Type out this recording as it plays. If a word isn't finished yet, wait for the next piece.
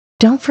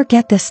Don't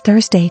forget this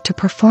Thursday to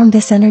perform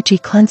this energy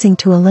cleansing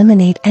to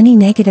eliminate any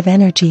negative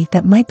energy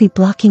that might be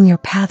blocking your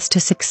paths to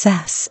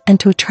success and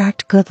to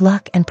attract good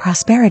luck and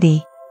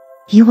prosperity.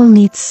 You will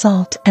need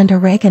salt and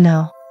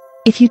oregano.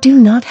 If you do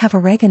not have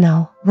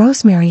oregano,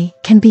 rosemary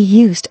can be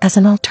used as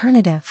an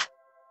alternative.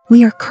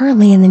 We are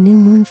currently in the new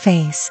moon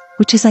phase,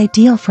 which is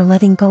ideal for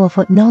letting go of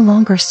what no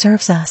longer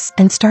serves us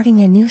and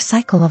starting a new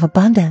cycle of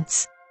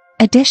abundance.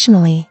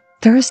 Additionally,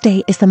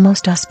 Thursday is the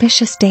most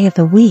auspicious day of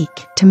the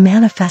week to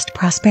manifest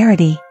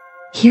prosperity.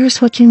 Here's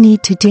what you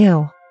need to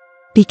do.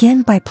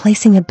 Begin by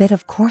placing a bit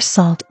of coarse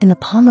salt in the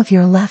palm of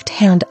your left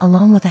hand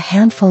along with a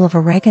handful of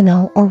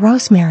oregano or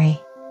rosemary.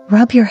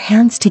 Rub your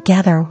hands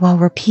together while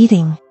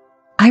repeating,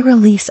 "I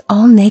release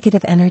all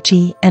negative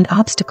energy and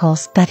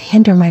obstacles that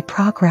hinder my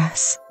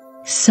progress.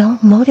 So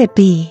mote it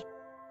be."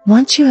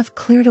 Once you have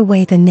cleared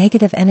away the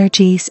negative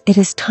energies, it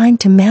is time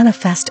to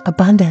manifest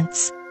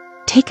abundance.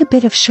 Take a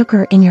bit of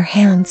sugar in your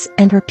hands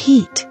and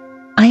repeat,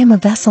 "I am a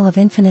vessel of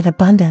infinite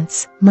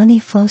abundance. Money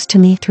flows to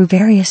me through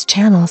various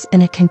channels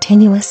in a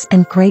continuous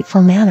and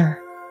grateful manner.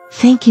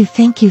 Thank you,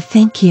 thank you,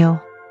 thank you."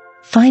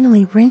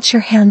 Finally, rinse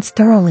your hands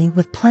thoroughly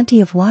with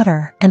plenty of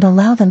water and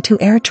allow them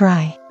to air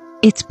dry.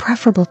 It's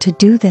preferable to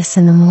do this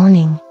in the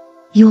morning.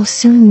 You'll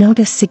soon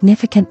notice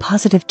significant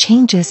positive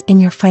changes in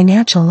your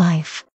financial life.